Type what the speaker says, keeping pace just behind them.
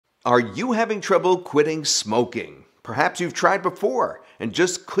Are you having trouble quitting smoking? Perhaps you've tried before and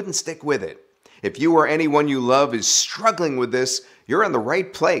just couldn't stick with it. If you or anyone you love is struggling with this, you're in the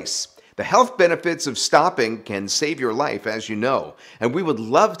right place. The health benefits of stopping can save your life, as you know, and we would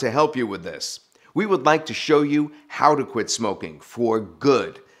love to help you with this. We would like to show you how to quit smoking for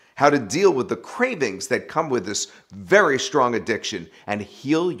good, how to deal with the cravings that come with this very strong addiction, and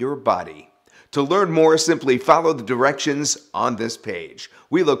heal your body. To learn more, simply follow the directions on this page.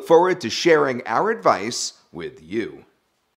 We look forward to sharing our advice with you.